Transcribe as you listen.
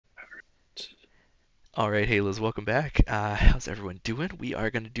All right, hey Liz, welcome back. How's everyone doing? We are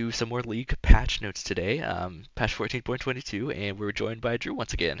going to do some more League patch notes today, patch 14.22, and we're joined by Drew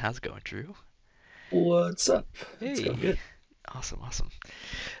once again. How's it going, Drew? What's up? It's Hey, going good. awesome, awesome.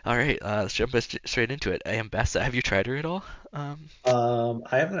 All right, let's jump straight into it. Ambessa, have you tried her at all? Um,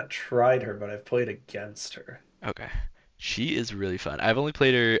 I have not tried her, but I've played against her. okay. She is really fun. I've only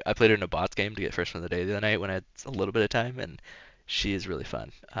played her. I played her in a bots game to get first one of the day the other night when I had a little bit of time, and she is really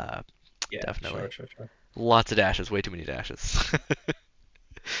fun. Yeah, Definitely. sure. Lots of dashes, way too many dashes.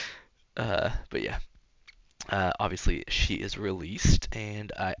 But yeah. Obviously, she is released,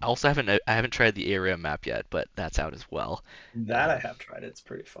 and I also haven't tried the ARAM map yet, but that's out as well. That I Um, have tried. It's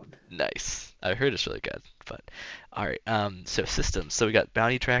pretty fun. nice. I heard it's really good. But all right. So systems. So we got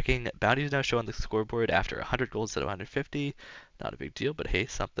bounty tracking. Bounties now show on the scoreboard after 100 gold instead of 150. Not a big deal, but hey,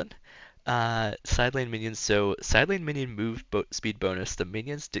 something. Side lane minions. So side lane minion move speed bonus. The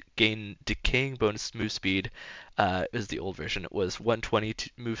minions gain decaying bonus move speed. Is the old version. It was 120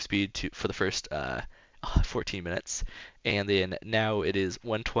 move speed for the first 14 minutes, and then now it is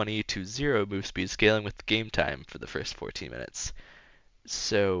 120 to 0 move speed, scaling with game time for the first 14 minutes.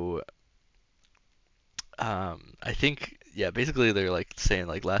 So I think yeah, basically they're like saying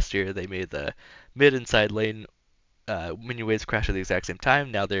like last year they made the mid and side lane minion waves crash at the exact same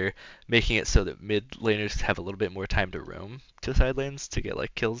time. Now they're making it so that mid laners have a little bit more time to roam to side lanes to get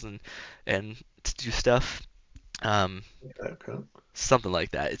like kills and to do stuff. Um, Okay. Something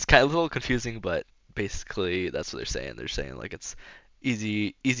like that. It's kind of a little confusing, but basically that's what they're saying. They're saying like it's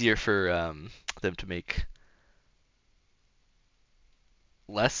easier for them to make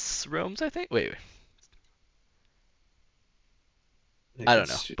less roams. I think. Wait, It I can don't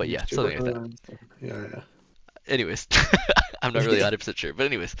know, but yeah, super something like that. around. Yeah. Anyways, I'm not really 100% sure, but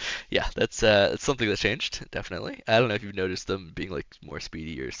anyways, yeah, that's something that changed definitely. I don't know if you've noticed them being like more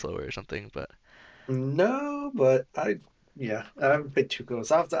speedy or slower or something, but No, but I haven't paid too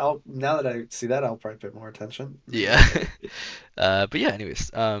close. I'll now that I see that, I'll probably pay more attention. yeah. Look at it. But yeah, anyways,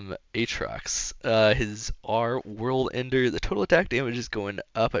 Aatrox, his R World Ender, the total attack damage is going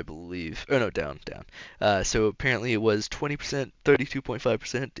up, I believe. Oh no, down. So apparently it was 20%,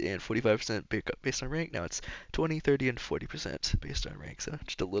 32.5%, and 45% based on rank. Now it's 20, 30, and 40% based on rank. So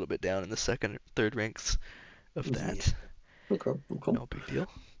just a little bit down in the second, third ranks of Yeah. that. Okay. No big deal.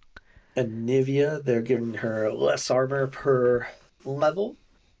 And Nivea, they're giving her less armor per level,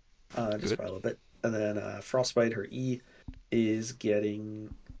 just Good. by a little bit. And then Frostbite, her E, is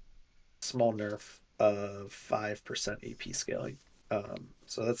getting small nerf of 5% AP scaling.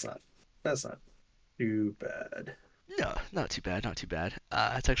 So that's not too bad. No, not too bad, not too bad.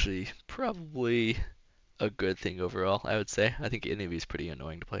 It's actually probably a good thing overall, I would say. I think Envy is pretty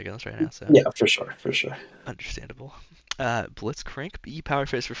annoying to play against right now, so Yeah, for sure. understandable. Blitzcrank B power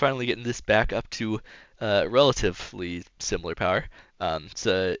phase. We're finally getting this back up to relatively similar power.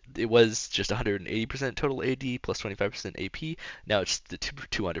 So it was just 180% total AD plus 25% AP. Now it's the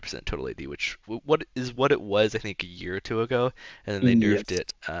 200% total AD, which what it was I think a year or two ago, and then they nerfed Yes.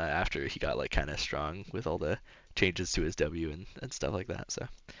 it after he got like kind of strong with all the changes to his W and stuff like that. So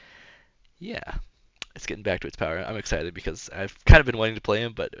yeah, it's getting back to its power. I'm excited because I've kind of been wanting to play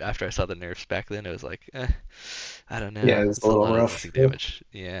him, but after I saw the nerfs back then, it was like, I don't know. Yeah, it's a It's a little lot of rough. losing damage.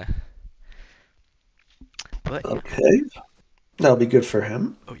 Yeah, but yeah. Okay, that'll be good for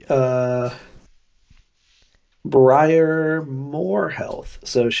him. Oh yeah. Uh, Briar more health,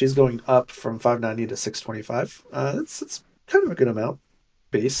 so she's going up from 590 to 625. It's kind of a good amount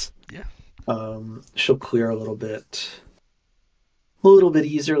base. Yeah. She'll clear a little bit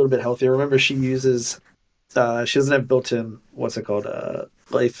easier, a little bit healthier. Remember, she doesn't have built-in what's it called,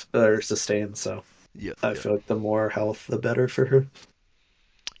 life or sustain. So Yep. I Yep. feel like the more health, the better for her.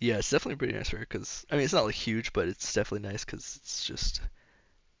 Yeah, it's definitely pretty nice for her because I mean it's not like huge, but it's definitely nice because it's just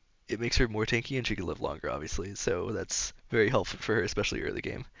it makes her more tanky and she can live longer, obviously. So that's very helpful for her, especially early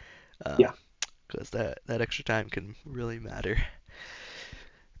game, Yeah. because that extra time can really matter.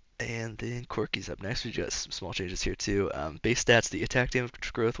 And then Corky's up next. We got some small changes here too. Base stats: the attack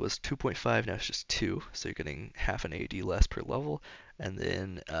damage growth was 2.5, now it's just 2, so you're getting half an AD less per level. And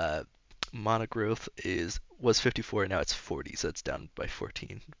then mana growth is was 54, now it's 40, so it's down by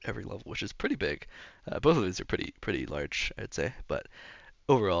 14 every level, which is pretty big. Both of these are pretty large, I'd say. But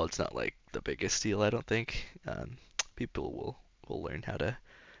overall, it's not like the biggest deal, I don't think. People will learn how to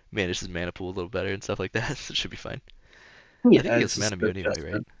manage his mana pool a little better and stuff like that, so it should be fine. I think Yeah, he it's gets just mana an immune anyway,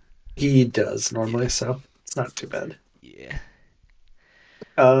 right? adjustment. He does Yeah. normally, so it's not too bad. Yeah.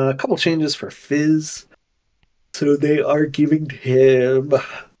 A couple changes for Fizz. So they are giving him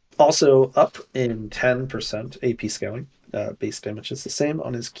also up in 10% AP scaling. base damage is the same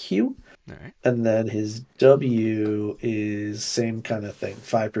on his Q. All right. And then his W is same kind of thing,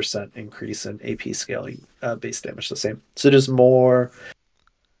 5% increase in AP scaling, base damage the same. So just more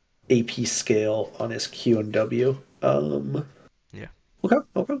AP scale on his Q and W. Yeah.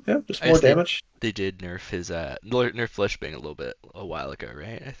 Okay, yeah, just I more guess damage. they did nerf his nerf fleshbang a while ago,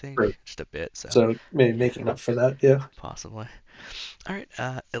 right? I think Right. just a bit, so So maybe yeah, making up for that, yeah. possibly. All right,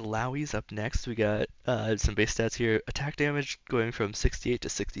 Ilawi's up next. We got some base stats here. Attack damage going from 68 to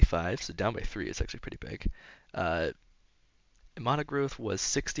 65, so down by 3. It's actually pretty big. Uh, Mana growth was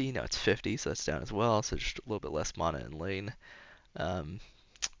 60, now it's 50, so that's down as well. So just a little bit less mana in lane, um,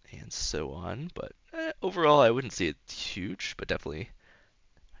 and so on. But overall, I wouldn't see it huge, but definitely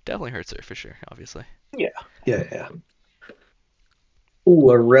hurts her for sure, obviously. Yeah, yeah.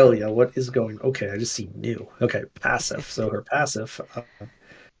 Ooh, Aurelia, what is going? Okay, I just see new. Okay, passive. So her passive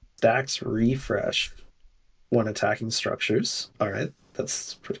stacks refresh when attacking structures. All right,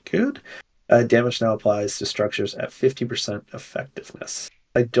 that's pretty good. Damage now applies to structures at 50% effectiveness.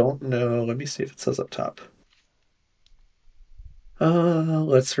 I don't know. Let me see if it says up top.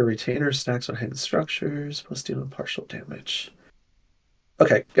 Lets her retainer stacks on hidden structures, plus deal partial damage.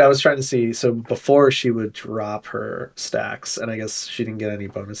 Okay, I was trying to see. So before she would drop her stacks, and I guess she didn't get any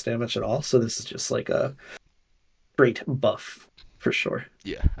bonus damage at all. So this is just like a straight buff for sure.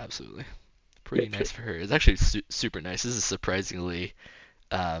 Yeah, absolutely. Pretty Yep, nice yep. for her. It's actually super nice. This is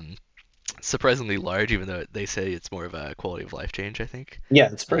um, surprisingly large, even though they say it's more of a quality of life change. I think.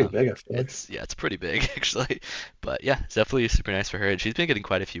 Yeah, it's pretty Um, big, I feel like. it's pretty big actually, but yeah, it's definitely super nice for her, and she's been getting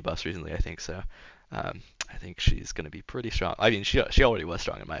quite a few buffs recently. I think so. I think she's gonna be pretty strong. I mean, she already was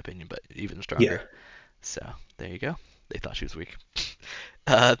strong in my opinion, but even Yeah. stronger. So there you go. They thought she was weak.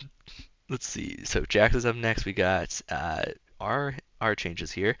 Uh, let's see. So Jax is up next. We got our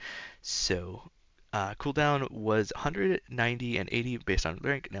changes here. So cooldown was 190 and 80 based on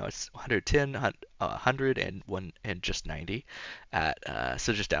rank. Now it's 110, 100, and 1 and just 90. At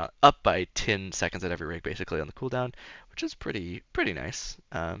so just down up by 10 seconds at every rank basically on the cooldown, which is pretty nice.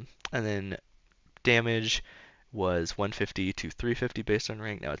 And then damage was 150 to 350 based on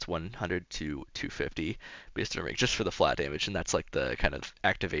rank. Now it's 100 to 250 based on rank, just for the flat damage, and that's like the kind of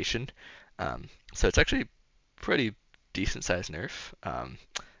activation. So it's actually pretty decent sized nerf.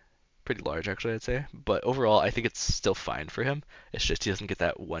 Pretty large actually, I'd say. But overall, I think it's still fine for him. It's just he doesn't get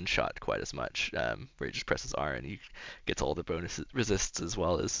that one shot quite as much, where he just presses R and he gets all the bonus resists as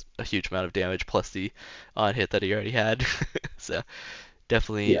well as a huge amount of damage plus the on hit that he already had. So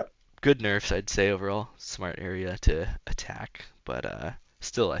definitely Yeah. good nerfs, I'd say overall. Smart area to attack, but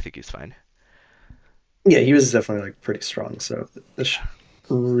still, I think he's fine. Yeah, he was definitely like pretty strong, so this Yeah, should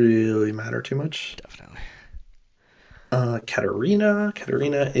really matter too much. definitely.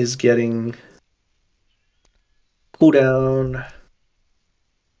 Katarina is getting cooldown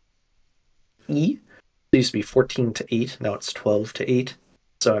E. It used to be 14 to 8, now it's 12 to 8.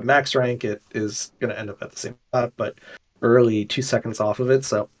 So at max rank, it is going to end up at the same spot, but early 2 seconds off of it,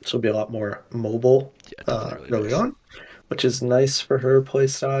 so she'll be a lot more mobile Yeah, definitely really early nice. on, which is nice for her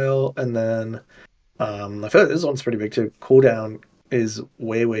playstyle. And then I feel like this one's pretty big too. Cooldown is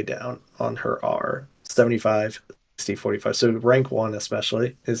way down on her R, 75, 60, 45. So rank 1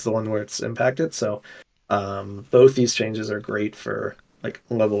 especially is the one where it's impacted. So both these changes are great for like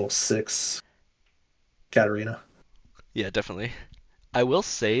level 6 Katarina. Yeah, definitely. I will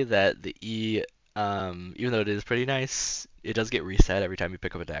say that the E, even though it is pretty nice, it does get reset every time you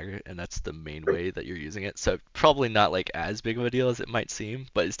pick up a dagger, and that's the main way that you're using it. So probably not like as big of a deal as it might seem,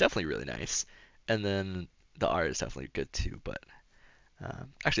 but it's definitely really nice. And then the R is definitely good too, but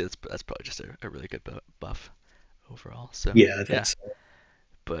actually that's probably just a really good buff overall. So Yeah, I think yeah, so.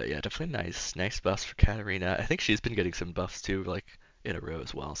 but yeah, definitely nice buffs for Katarina. I think she's been getting some buffs too, like in a row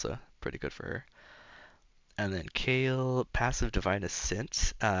as well, so pretty good for her. And then Kale, passive Divine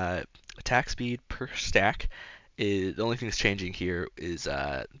Ascent. Attack speed per stack. The only thing that's changing here is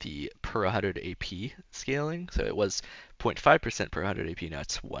the per 100 AP scaling. So it was 0.5% per 100 AP, now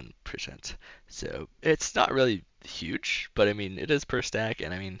it's 1%. So it's not really huge, but I mean, it is per stack,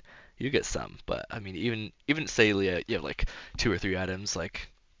 and I mean, you get some. But I mean, even say you have like 2 or 3 items, like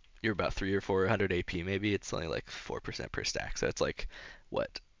you're about 3 or 400 AP, maybe it's only like 4% per stack. So it's like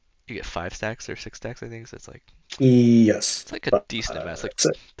what you get 5 stacks or 6 stacks, I think. So Yes, it's like a but decent amount. It's like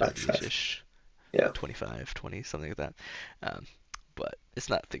six, five, 30 five. ish, Yeah. 25, 20, something like that. Um, but it's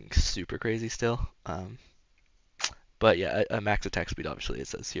nothing super crazy still. But yeah, a max attack speed obviously it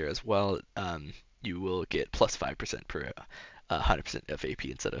says here as well. You will get plus 5% per 100% of AP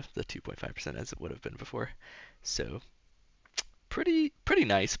instead of the 2.5% as it would have been before. So pretty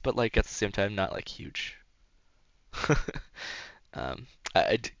nice, but like at the same time not like huge. Um,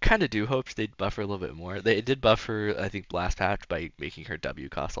 I kind of do hope they'd buff her a little bit more. They did buff her, I think, last patch by making her W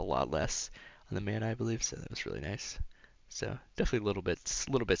cost a lot less on the mana, I believe. So that was really nice. So definitely little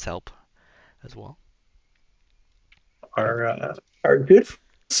bits help as well. Our good friend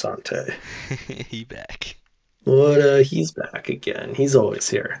Sante. He back. What he's back again. He's always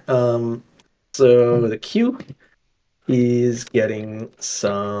here. So the Q, he's getting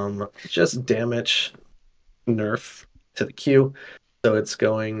some just damage nerf to the Q. So it's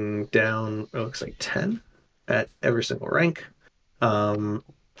going down, it looks like 10 at every single rank.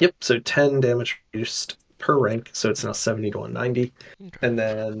 Yep, so 10 damage reduced per rank, so it's now 70 to 190. Okay. And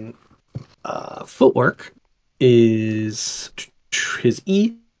then footwork is his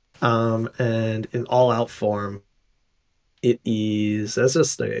E, and in all out form, it is that's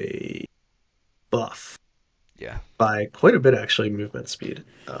just a buff Yeah. by quite a bit actually. Movement speed.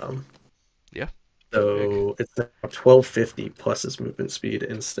 Yeah. Pretty big. So it's now 1250 plus his movement speed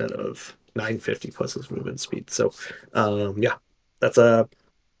instead of 950 plus his movement speed. So, yeah, that's a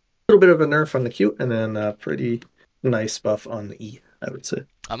little bit of a nerf on the Q, and then a pretty nice buff on the E, I would say.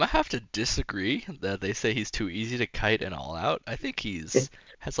 I'm gonna have to disagree that they say he's too easy to kite and all out. I think he's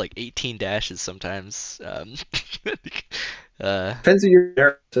has like 18 dashes sometimes. uh, Depends if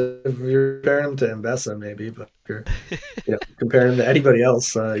you're comparing him to Mbessa, maybe, but if you're comparing him to anybody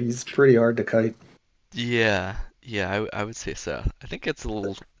else, he's pretty hard to kite. yeah, yeah, I would say so. I think it's a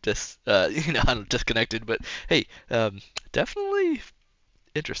little I don't disconnected, but hey, definitely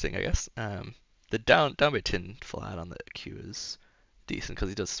interesting, I guess. The down by 10 flat on the Q is decent because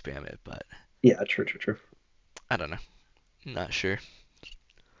he does spam it, but Yeah, true. I don't know. Not sure.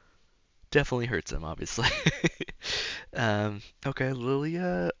 Definitely hurts him, obviously. Okay,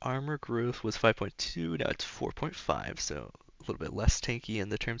 Lilia armor growth was 5.2, now it's 4.5, so a little bit less tanky in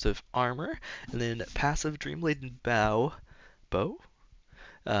the terms of armor. And then passive Dreamladen bow?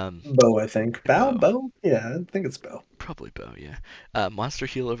 Um, Bow, I think. bow. Bow? Yeah, I think it's bow. Probably bow, yeah. Monster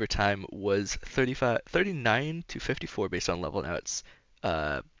heal over time was 39 to 54 based on level. Now it's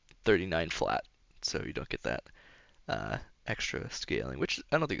 39 flat, so you don't get that uh, extra scaling, which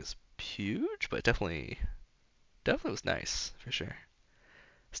I don't think is huge, but definitely was nice for sure.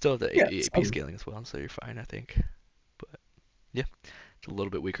 Still have the Yeah, AP scaling as well, so you're fine, I think. But yeah, it's a little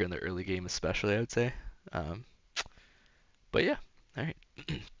bit weaker in the early game, especially I would say. Um, but yeah, all right.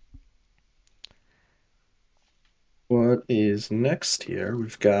 what is next here?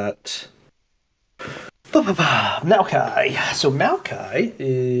 We've got Maokai. So Maokai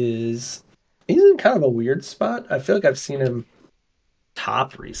he's in kind of a weird spot. I feel like I've seen him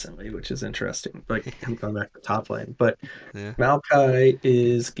top recently, which is interesting. Like him coming back to top lane. But Yeah, Maokai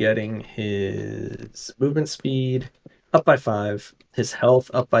is getting his movement speed up by 5, his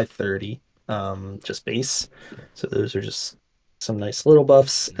health up by 30, just base. So those are just some nice little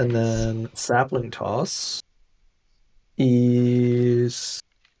buffs. And nice. then Sapling Toss is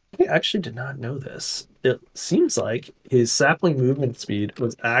I actually did not know this. It seems like his sapling movement speed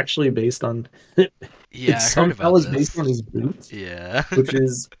was actually based on it Yeah, I heard somehow about was based this. on his boots, Yeah. which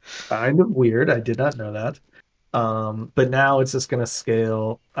is kind of weird. I did not know that. But now it's just gonna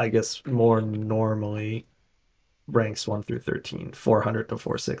scale, I guess, more normally ranks 1 through 13, 400 to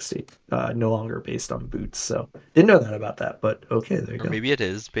 460. No longer based on boots. So didn't know that about that, but okay, there you Or go. maybe it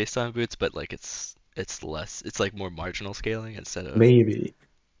is based on boots, but like it's less. It's like more marginal scaling instead of Maybe,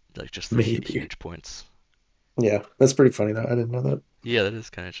 like just the maybe. huge points. Yeah, that's pretty funny though. I didn't know that. Yeah, that is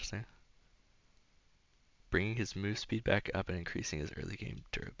kind of interesting. Bringing his move speed back up and increasing his early game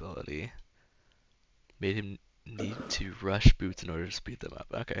durability made him need to rush boots in order to speed them up.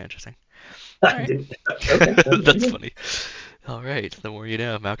 Okay, interesting. All I right, didn't. Okay, well, there you that's go. funny. All right, the more you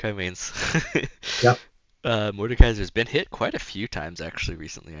know, Maokai mains. Yeah. Mordekaiser's been hit quite a few times actually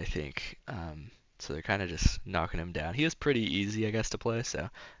recently, I think. So they're kind of just knocking him down. He is pretty easy, I guess, to play, so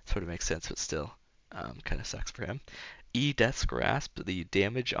sort of makes sense, but still, kind of sucks for him. E Death's Grasp, the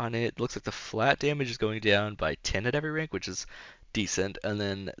damage on it looks like the flat damage is going down by 10 at every rank, which is decent, and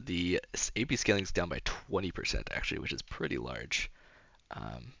then the AP scaling is down by 20% actually, which is pretty large.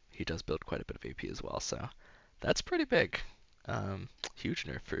 He does build quite a bit of AP as well, so that's pretty big. Huge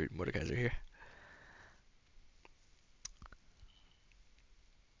nerf for Mordekaiser here.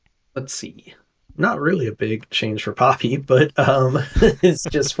 Let's see. Not really a big change for Poppy, but it's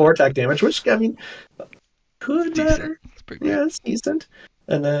just 4 attack damage, which I mean could Decent. matter. It's pretty big. Yeah, it's decent.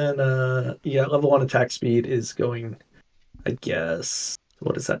 And then yeah, level 1 attack speed is going, I guess,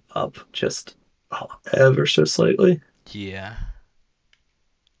 what is that up? Just ever so slightly. Yeah,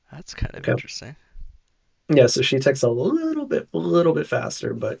 that's kind of Okay. interesting. Yeah, so she attacks a little bit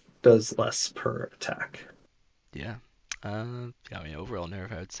faster, but does less per attack. Yeah. Yeah, I mean, overall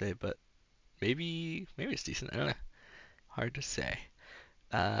nerf, I would say, but maybe it's decent. I don't know. Hard to say.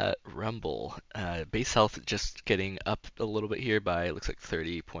 Rumble. Base health just getting up a little bit here by looks like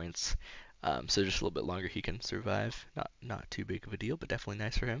 30 points. So just a little bit longer he can survive. Not too big of a deal, but definitely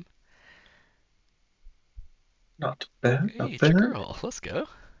nice for him. Not bad, Hey, not it's your bad. girl. Let's go.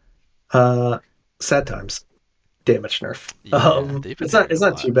 Uh, Sad times. Damage nerf. Yeah, they've been hitting her It's a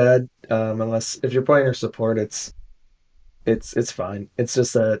not lot. too bad. Unless if you're playing her support, it's fine. It's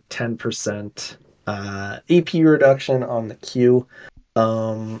just a 10% EP reduction on the Q.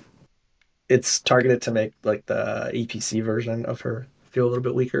 Um, it's targeted to make like the EPC version of her feel a little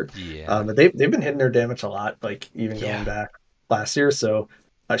bit weaker. Yeah. But they've been hitting her damage a lot, like even Yeah. going back last year. So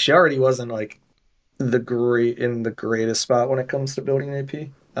she already wasn't like the greatest spot when it comes to building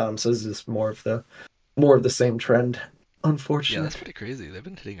AP. So this is more of the same trend. Yeah, that's Unfortunate. pretty crazy. They've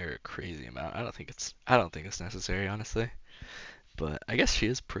been hitting her a crazy amount. I don't think it's necessary, honestly. But I guess she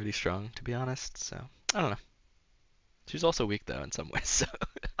is pretty strong, to be honest. So I don't know. She's also weak though in some ways. So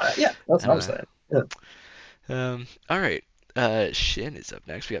Yeah, that's I what don't I'm know. saying. Yeah. All right. Shin is up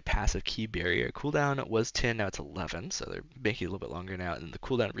next. We got passive key barrier. Cooldown was 10, now it's 11, so they're making it a little bit longer now. And the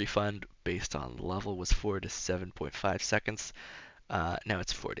cooldown refund based on level was 4 to 7.5 seconds. Now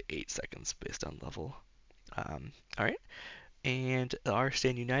it's 4 to 8 seconds based on level. All right. And our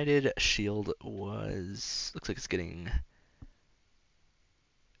Stand United shield looks like it's getting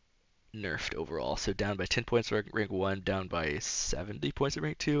nerfed overall. So down by 10 points at rank 1, down by 70 points at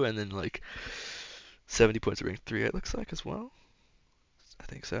rank 2, and then like 70 points at rank 3, it looks like as well. I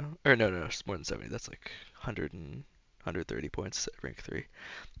think so. Or no, it's more than 70. That's like 100 and 130 points at rank 3.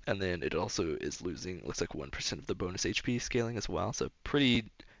 And then it also is losing, looks like 1% of the bonus HP scaling as well. So pretty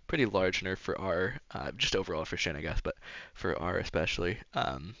large nerf for R, just overall for Shen, I guess, but for R especially.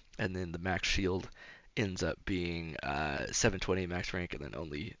 And then the max shield ends up being 720 max rank and then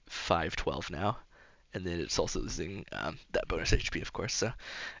only 512 now. And then it's also losing that bonus HP, of course. So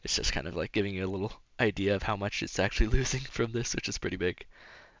it's just kind of like giving you a little idea of how much it's actually losing from this, which is pretty big.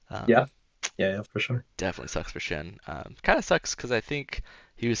 Um, Yeah. Yeah, for sure. Definitely sucks for Shen. Kind of sucks because I think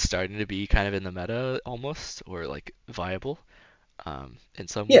he was starting to be kind of in the meta almost, or like viable in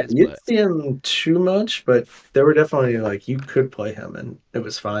some Yeah, ways. you didn't But see him too much, but there were definitely like you could play him and it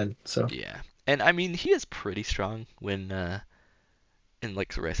was fine. So yeah, and I mean he is pretty strong when in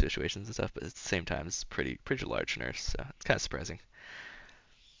like the right situations and stuff, but at the same time it's pretty large nerfs, so it's kind of surprising.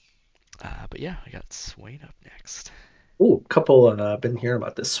 But yeah, I got Swain up next. ooh, couple been hearing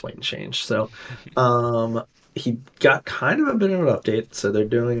about this swing change. So um he got kind of a bit of an update. So they're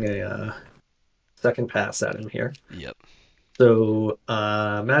doing a second pass at him here. Yep. So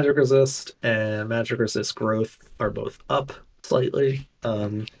magic resist and magic resist growth are both up slightly,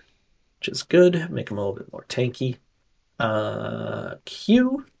 which is good. Make him a little bit more tanky.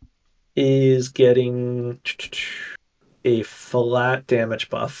 Q is getting a flat damage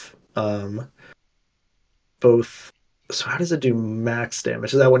buff. Both. So how does it do max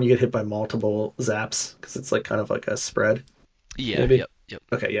damage? Is that when you get hit by multiple zaps? Because it's like kind of like a spread, Yeah. maybe. Yep.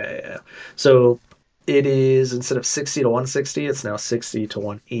 Okay, yeah. So it is instead of 60 to 160, it's now 60 to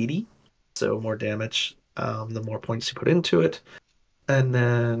 180. So more damage, the more points you put into it. And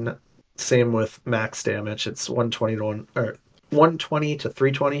then same with max damage. It's 120 to 120 to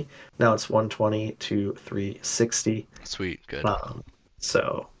 320. Now it's 120 to 360. Sweet. Good. Um,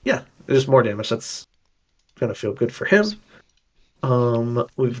 so yeah, there's more damage. That's gonna feel good for him.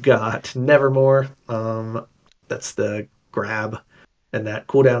 We've got Nevermore. That's the grab, and that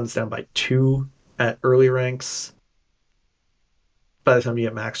cooldown is down by 2 at early ranks. By the time you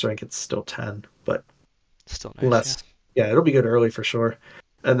get max rank, it's still 10, but Still nice. Yeah. less. Yeah, it'll be good early for sure.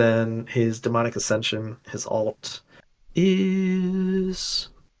 And then his demonic ascension, his alt is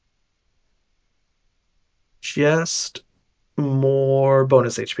just more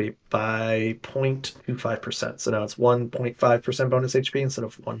bonus HP by 0.25%. So now it's 1.5% bonus HP instead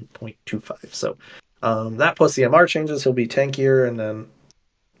of 1.25. So that plus the MR changes, he'll be tankier and then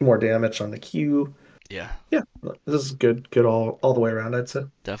more damage on the Q. Yeah. Yeah, this is good all the way around, I'd say.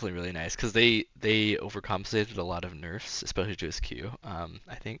 Definitely really nice because they overcompensated a lot of nerfs, especially to his Q.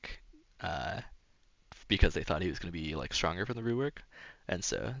 I think uh, because they thought he was going to be like stronger from the rework, and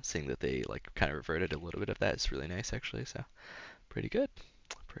so seeing that they like kind of reverted a little bit of that is really nice actually. So pretty good,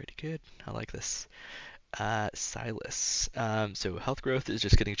 pretty good. I like this. Silas. So health growth is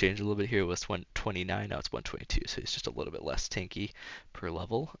just getting changed a little bit here. It was 129, now it's 122, so he's just a little bit less tanky per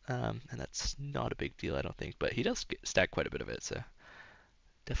level, and that's not a big deal, I don't think. But he does stack quite a bit of it, so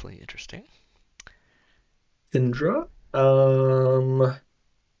definitely interesting. Indra.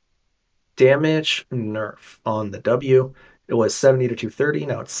 damage nerf on the W. It was 70 to 230.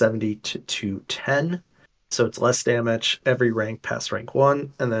 Now it's 70 to 210. So it's less damage every rank past rank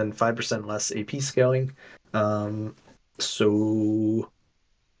 1, and then 5% less AP scaling. Um, so,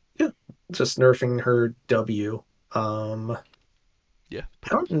 yeah, just nerfing her W. Yeah, I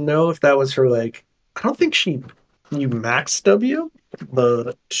don't know if that was her, like, I don't think you max W,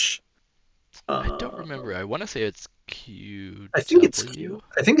 but I don't uh, remember. I want to say it's I think it's QW. Q.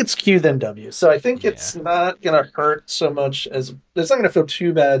 I think it's Q then W. So I think Yeah, it's not gonna hurt so much as it's not gonna feel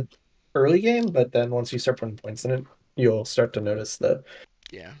too bad early game, but then once you start putting points in it, you'll start to notice the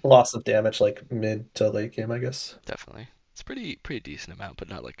yeah, loss of damage like mid to late game, I guess. definitely. It's pretty decent amount, but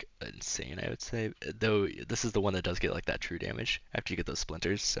not like insane, I would say. Though this is the one that does get like that true damage after you get those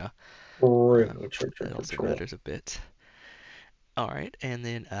splinters, so that also True. matters a bit. All right, and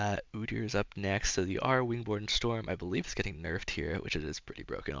then Udyr is up next. So the R Wingborn Storm, I believe, is getting nerfed here, which it is pretty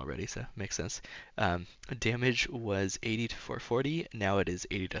broken already, so makes sense. Damage was 80 to 440, now it is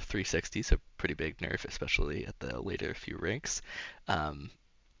 80 to 360, so pretty big nerf, especially at the later few ranks. Um,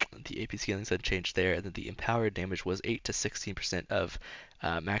 the AP scaling is unchanged there, and then the empowered damage was 8 to 16% of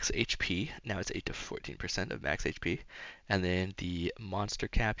max HP. Now it's 8 to 14% of max HP. And then the monster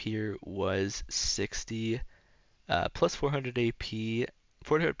cap here was 60 plus 400 AP,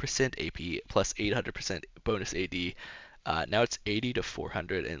 400% AP plus 800% bonus AD. Now it's 80 to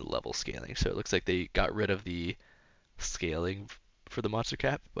 400 in level scaling. So it looks like they got rid of the scaling for the monster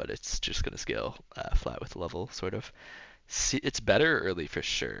cap, but it's just going to scale flat with level, sort of. See, it's better early for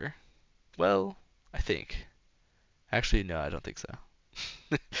sure. Well, I think. Actually, no, I don't think so.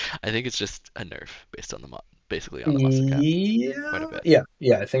 I think it's just a nerf based on the basically on the monster cap quite a Yeah, bit.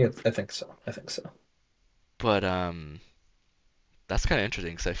 yeah. I think so. I think so. But that's kind of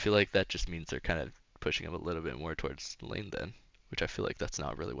interesting because I feel like that just means they're kind of pushing him a little bit more towards lane then, which I feel like that's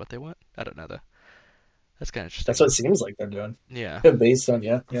not really what they want. I don't know though. That's kind of That's interesting. what it seems like they're doing. Yeah, Yeah, based on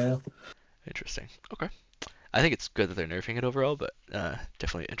yeah. interesting. Okay. I think it's good that they're nerfing it overall, but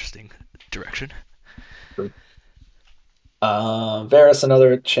definitely interesting direction. Varus,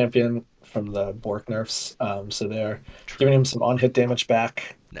 another champion from the Bork nerfs. So they're True. giving him some on-hit damage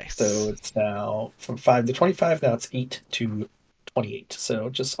back. So Nice. it's now from 5 to 25. Now it's 8 to 28. So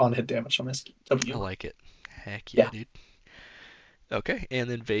just on-hit damage on this I W. like it. Heck yeah, Yeah. dude. Okay, and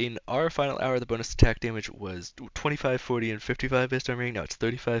then Vayne, our final hour, the bonus attack damage was 25, 40, and 55 based on rank. Now it's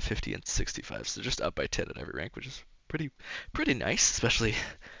 35, 50, and 65, so just up by 10 at every rank, which is pretty nice, especially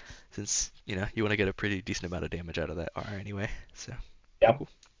since you want to get a pretty decent amount of damage out of that R anyway. So cool, Yeah. cool.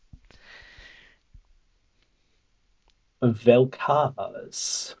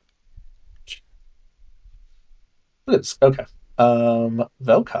 Vel'Koz. What is okay.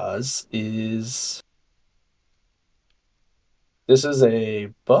 Vel'Koz is this is a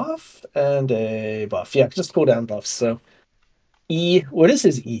buff and a buff. Yeah, just cooldown buffs. So E, what is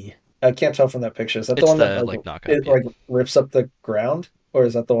his E? I can't tell from that picture. Is that the It's one that the like like knock up, it yeah. like rips up the ground, or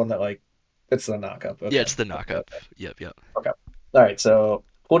is that the one that like it's the knockup? Yeah, Okay. it's the knock Okay. up. Yep, yep, Okay. All right. So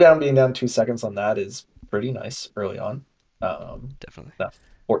cooldown being down 2 seconds on that is pretty nice early on. definitely. Not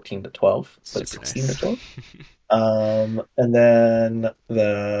 14 to 12, but Super 16 to nice. 12. And then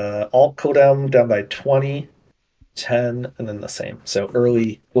the alt cooldown down by 20, 10, and then the same. So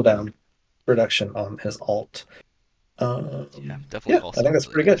early cooldown reduction on his alt. Yeah, definitely Yeah, all I think sound that's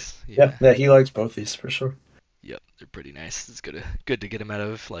really pretty good. nice. Yeah, Yeah. yeah, he likes both these for sure. Yep, they're pretty nice. It's good to get him out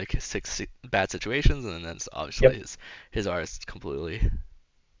of like six bad situations, and then it's obviously Yep. his R is completely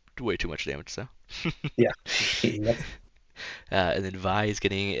way too much damage. So, Yeah. Yep. and then Vi is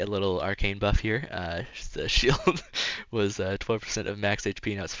getting a little arcane buff here. The shield was 12% of max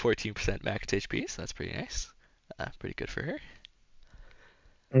HP, now it's 14% max HP, so that's pretty nice. Pretty good for her.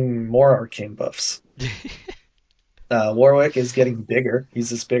 More arcane buffs. Warwick is getting bigger. He's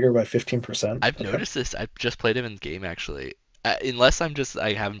just bigger by 15%. I've Okay. noticed this. I've just played him in game actually. Unless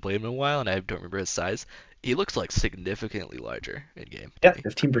I haven't played him in a while and I don't remember his size, he looks like significantly larger in game to Yeah, me.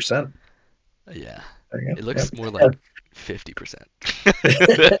 15%. Yeah, There you it go. looks more like 50%.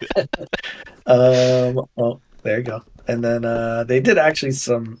 Yep. Well, there you go. And then they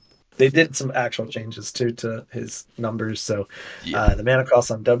did some actual changes too to his numbers. So Yeah, the mana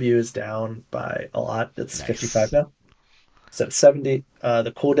cost on W is down by a lot. It's 55 nice. now instead of 70.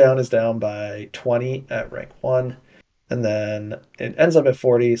 The cooldown is down by 20 at rank 1. And then it ends up at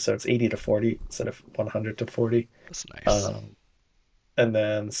 40, so it's 80 to 40 instead of 100 to 40. That's nice. Um, and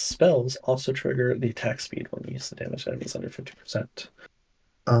then spells also trigger the attack speed when you use the damage enemies under 50%.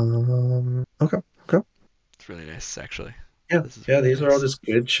 Okay. Okay. It's really nice actually. Yeah. This is Yeah, really these are all nice. just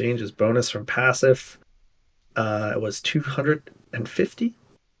good changes. Bonus from passive. It was 250.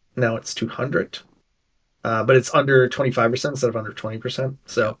 Now it's 200, but it's under 25% instead of under 20%.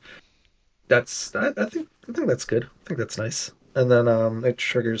 Yep. So I think that's good. I think that's nice. And then it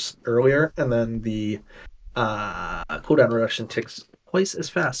triggers earlier, and then the cooldown reduction ticks twice as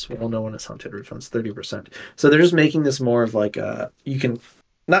fast while no one is hunted. Refunds 30%. So they're just making this more of like you can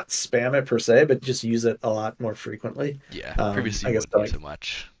not spam it per se, but just use it a lot more frequently. Yeah. Previously I you guess wouldn't to use like it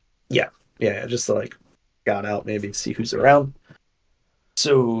much. yeah, yeah, just to like scout out, maybe see who's around.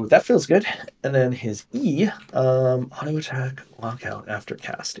 So that feels good. And then his E, auto attack lockout after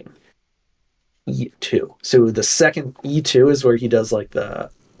casting. E2. So the second E2 is where he does like the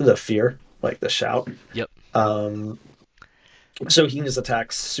fear, like the shout. Yep. Um, so he can just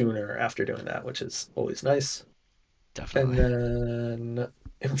attack sooner after doing that, which is always nice. And Definitely. then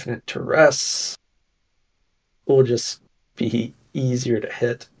infinite duress will just be easier to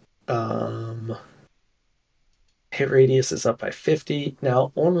hit. Um, Hit radius is up by 50.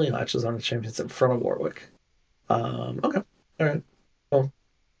 Now only latches on the champions in front of Warwick. Okay. All right. Well,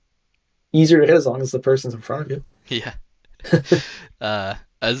 easier to hit as long as the person's in front of you. Yeah.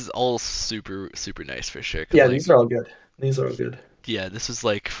 As all super super nice for sure. Cause Yeah, like these are all good. These are all good. yeah, this was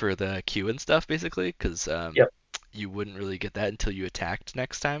like for the Q and stuff basically. Cause Yep. you wouldn't really get that until you attacked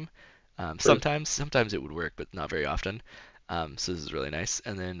next time. True. Sometimes it would work, but not very often. So this is really nice.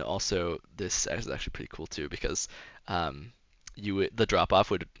 And then also this is actually pretty cool too because um, the drop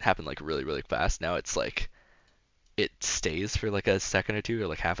off would happen like really really fast. Now it's like it stays for like a second or two or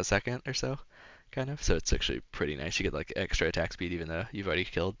like half a second or so, kind of. So it's actually pretty nice. You get like extra attack speed even though you've already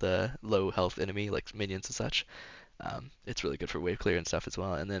killed the low health enemy like minions and such. It's really good for wave clear and stuff as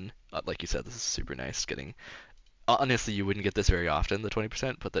well. And then like you said, this is super nice. Getting honestly, you wouldn't get this very often, the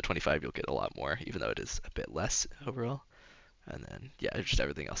 20%, but the 25 you'll get a lot more, even though it is a bit less overall. And then yeah, just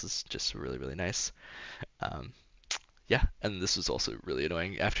everything else is just really really nice. Um, yeah, and this was also really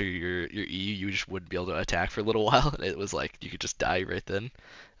annoying. After your E, you just wouldn't be able to attack for a little while. It was like you could just die right then.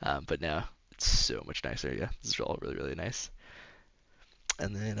 But now it's so much nicer. Yeah, this is all really really nice.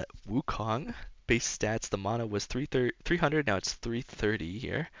 And then Wukong base stats. The mana was 300. Now it's 330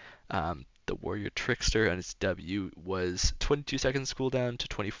 here. The Warrior Trickster and its W was 22 seconds cooldown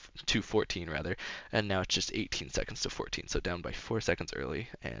to 14 rather, and now it's just 18 seconds to 14, so down by 4 seconds early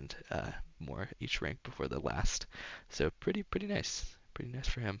and more each rank before the last. So pretty nice, pretty nice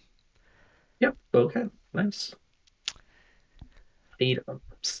for him. Yep. Okay. Nice.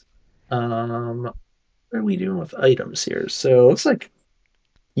 Items. What are we doing with items here? So it looks like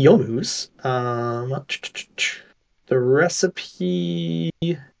Yomu's. The recipe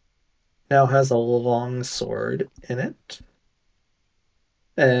now has a long sword in it,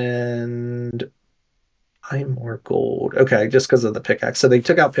 and I'm more gold. Okay, just because of the pickaxe. So they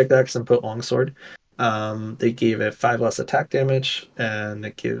took out pickaxe and put longsword. They gave it 5 less attack damage, and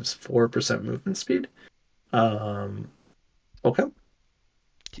it gives 4% movement speed. Um, okay.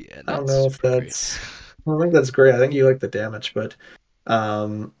 Yeah, I don't not know if super great. that's. I don't think that's great. I think you like the damage, but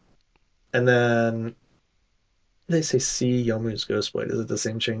um, and then they say see Yomu's Ghostblade. Is it the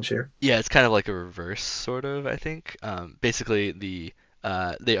same change here? Yeah, it's kind of like a reverse, sort of, I think. Basically, they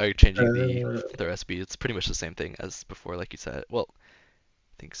are changing Uh, the recipe. It's pretty much the same thing as before, like you said. Well,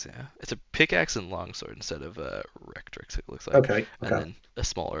 I think so. It's a pickaxe and longsword instead of rectrix, it looks like, okay. and Okay. then a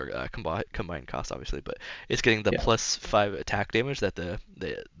smaller combined cost, obviously. But it's getting the Yeah. +5 attack damage that the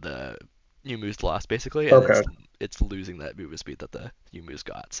new moves lost, basically, and Okay. it's losing that movement speed that the new moves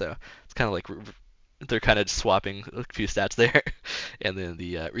got. So it's kind of like they're kind of swapping a few stats there, and then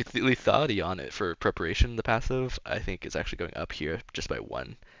the lethality on it for preparation, the passive, I think is actually going up here just by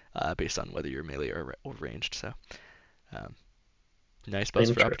 1, based on whether you're melee or ranged. So um, nice buzz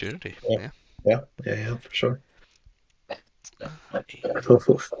for Interesting. opportunity. Yeah. Yeah. Yeah. Yeah. Yeah. For sure. And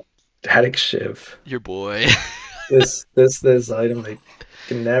Static Shiv. your boy. This item they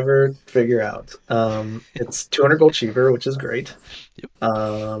can never figure out. It's 200 gold cheaper, which is great.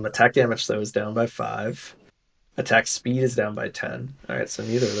 Yep. Attack damage though is down by 5. Attack speed is down by 10. All right, so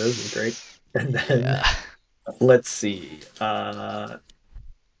neither of those are great. And then Yeah. let's see.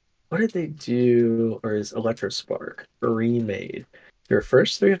 What did they do? Or is Electro Spark remade? Your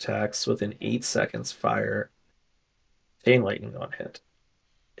first 3 attacks within 8 seconds fire chain lightning on hit,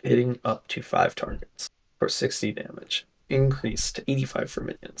 hitting up to 5 targets for 60 damage. Increased to 85 for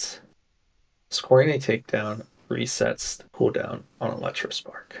minions. Scoring a takedown resets the cooldown on Electro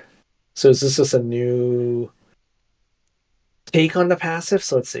Spark. So is this just a new take on the passive?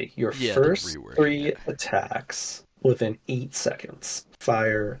 So let's see. Your Yeah, they're first reworking 3 it. attacks within 8 seconds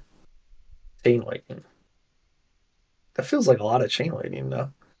fire chain lightning. That feels like a lot of chain lightning,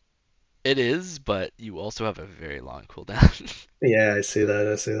 though. It is, but you also have a very long cooldown. Yeah, I see that.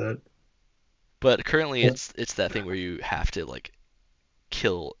 I see that. But currently, it's that thing where you have to like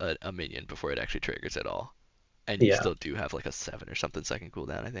kill a minion before it actually triggers at all, and you Yeah. still do have like a 7 or something second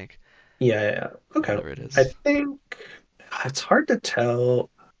cooldown, I think, Yeah, yeah, yeah. or Okay. whatever it I is. think it's hard to tell.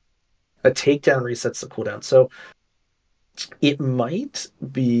 A takedown resets the cooldown. So it might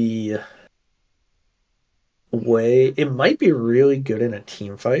be it might be really good in a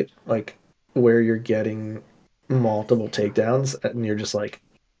team fight, like where you're getting multiple takedowns and you're just like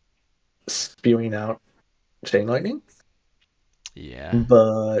spewing out chain lightning. Yeah,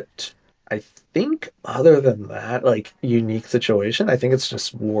 But I think other than that, like unique situation, I think it's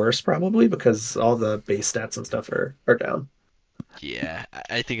just worse probably because all the base stats and stuff are down. yeah.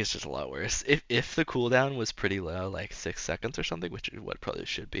 I think it's just a lot worse. If the cooldown was pretty low, like 6 seconds or something, which is what it probably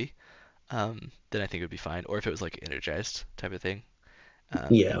should be, then I think it would be fine. Or if it was like energized type of thing, that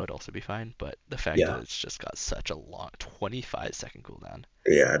Yeah, would also be fine. But the fact that yeah, it's just got such a long 25-second cooldown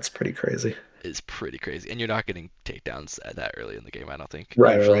yeah. It's pretty crazy. is pretty crazy. And you're not getting takedowns at that early in the game, I don't think,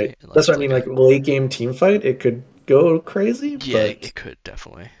 Right, right, right. usually, unless That's what it's I mean. like Like a late game team fight, it could go crazy, yeah, but it could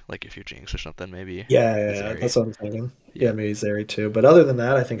definitely like if you're Jinx or something, maybe yeah, a yeah, yeah, Zeri. that's what I'm thinking. Yeah, Yeah, maybe Zeri too. But other than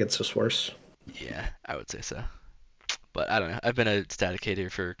that, I think it's just worse. yeah, I would say so. But I don't know. I've been a static hater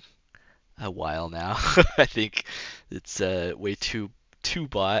for a while now. I think it's way too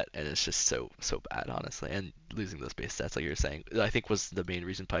bot, and it's just so bad, honestly. And losing those base stats, like you were saying, I think was the main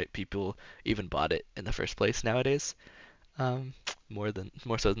reason people even bought it in the first place nowadays. Um, more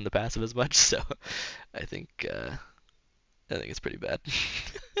so than the passive as much. So I think uh, I think it's pretty bad.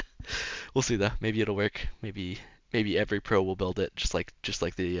 We'll see though. Maybe it'll work. Maybe every pro will build it, just like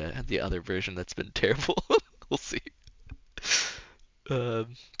the other version that's been terrible. We'll see.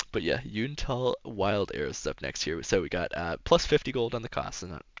 Um, but yeah, Yuntal Wild Arrows is up next here. So we got plus 50 gold on the cost, so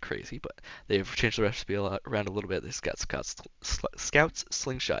not crazy, but they've changed the recipe around a little bit. They've got Scouts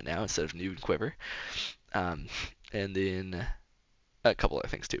Slingshot now instead of New Quiver. Um, and then a couple other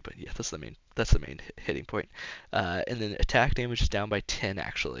things too, but yeah, that's the main hitting point. And then attack damage is down by 10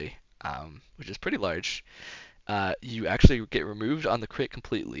 actually, which is pretty large. You actually get removed on the crit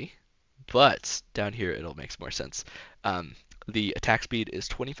completely, but down here it'll make more sense. Um, the attack speed is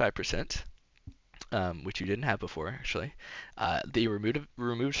 25%, which you didn't have before actually. They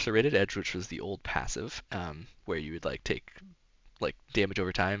removed serrated edge, which was the old passive, where you would like take like damage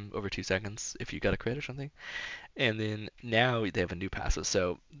over time over 2 seconds if you got a crit or something. And then now they have a new passive.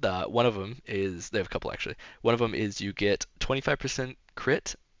 So one of them is they have a couple actually. One of them is you get 25%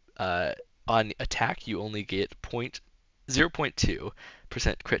 crit. Uh, on attack, you only get 0.2%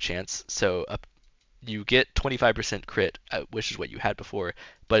 crit chance. So you get 25% crit, which is what you had before,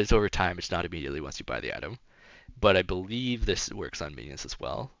 but it's over time. It's not immediately once you buy the item. But I believe this works on minions as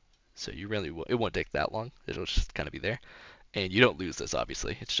well. So it won't take that long. It'll just kind of be there, and you don't lose this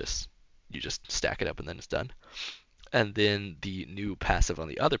obviously. It's just you just stack it up and then it's done. And then the new passive on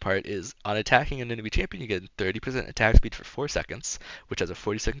the other part is on attacking an enemy champion, you get 30% attack speed for 4 seconds, which has a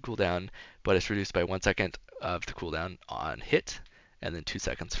 40-second cooldown, but it's reduced by 1 second of the cooldown on hit, and then 2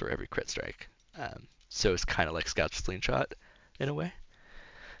 seconds for every crit strike. So it's kind of like Scout's Slingshot in a way.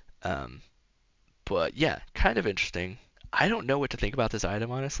 Um, but yeah, kind of interesting. I don't know what to think about this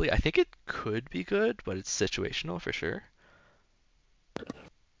item, honestly. I think it could be good, but it's situational for sure.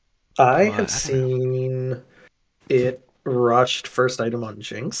 I have But I don't know. seen it rushed first item on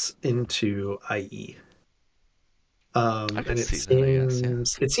Jinx into IE. I could And see that, I guess. Yeah.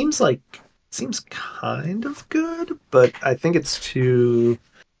 it seems kind of good, but I think it's too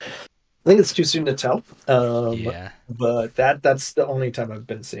soon to tell. Yeah. But that's the only time I've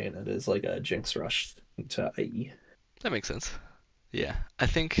been seeing it is like a Jinx rush into IE. That makes sense. Yeah, I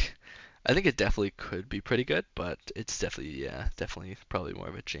think it definitely could be pretty good, but it's definitely yeah, definitely probably more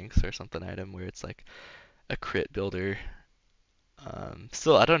of a Jinx or something item where it's like a crit builder.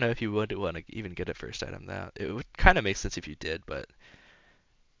 Still, I don't know if you would want to even get a first item though. It would kind of make sense if you did, but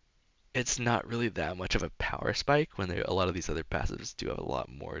it's not really that much of a power spike when a lot of these other passives do have a lot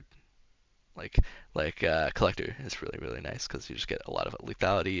more. Like collector is really nice because you just get a lot of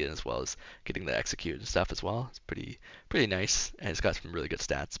lethality as well as getting the execute and stuff as well. It's pretty nice and it's got some really good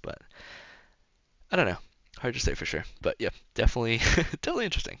stats, but I don't know. Hard to say for sure, but yeah, definitely, definitely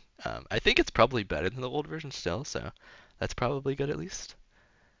interesting. I think it's probably better than the old version still, so that's probably good at least.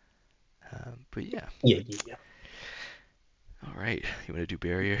 But yeah, Yeah, yeah, yeah. all right. You want to do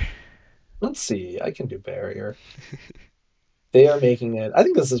barrier? Let's see. I can do barrier. They are making it. I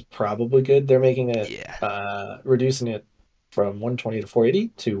think this is probably good. They're making it, Yeah, reducing it from 120 to 480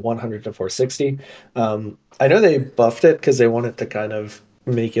 to 100 to 460. I know they buffed it because they want it to kind of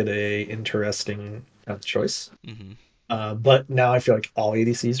make it a interesting choice. Hmm. But now I feel like all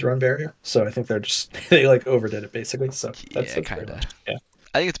ADCs run barrier, so I think they're just they like overdid it basically. So Yeah, that's pretty kind of. much yeah.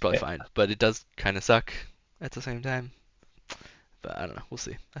 I think it's probably Yeah. fine, but it does kind of suck at the same time. But I don't know. We'll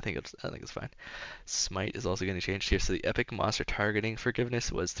see. I think it's fine. Smite is also getting changed here. So the epic monster targeting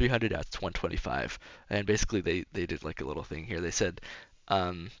forgiveness was 300 out to 125, and basically they did like a little thing here. They said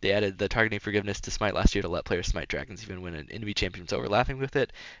they added the targeting forgiveness to Smite last year to let players smite dragons even when an enemy champion is overlapping with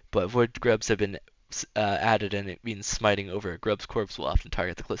it. But void grubs have been added, and it means smiting over a grub's corpse will often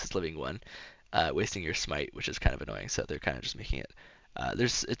target the closest living one, wasting your smite, which is kind of annoying. So they're kind of just making it.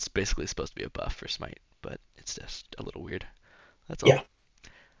 It's basically supposed to be a buff for smite, but it's just a little weird. That's all. Yeah.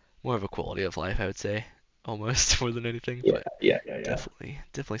 More of a quality of life, I would say, almost more than anything, Yeah. but Yeah. Yeah. Yeah.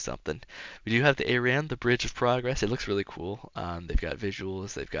 definitely something. We do have the ARAM, the Bridge of Progress. It looks really cool. They've got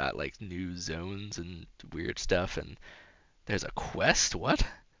visuals, they've got like new zones and weird stuff, and there's a quest. What?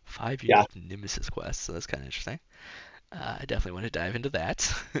 5 Yeah. unique Nemesis quests, so that's kind of interesting. I definitely want to dive into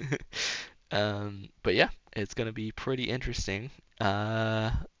that. But yeah, it's gonna be pretty interesting.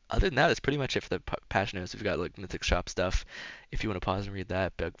 Uh, Other than that, it's pretty much it for the patch notes. We've got like Mythic Shop stuff. If you want to pause and read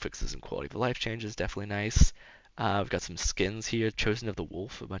that, bug fixes and quality of life changes, definitely nice. We've got some skins here, Chosen of the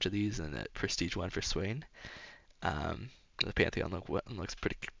Wolf, a bunch of these, and that Prestige one for Swain. Um, the Pantheon looks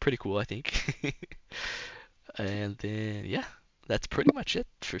pretty cool, I think. And then yeah, that's pretty much it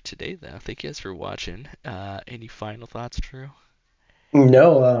for today, though. Thank you guys for watching. Any final thoughts, Drew?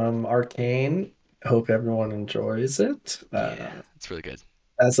 No, Arcane. Hope everyone enjoys it. Yeah, it's really good.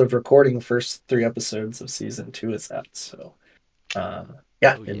 As of recording, first three episodes of season two is out. So, yeah, Oh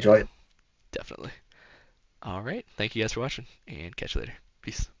yeah, enjoy it. definitely. All right. Thank you guys for watching, and catch you later.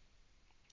 Peace.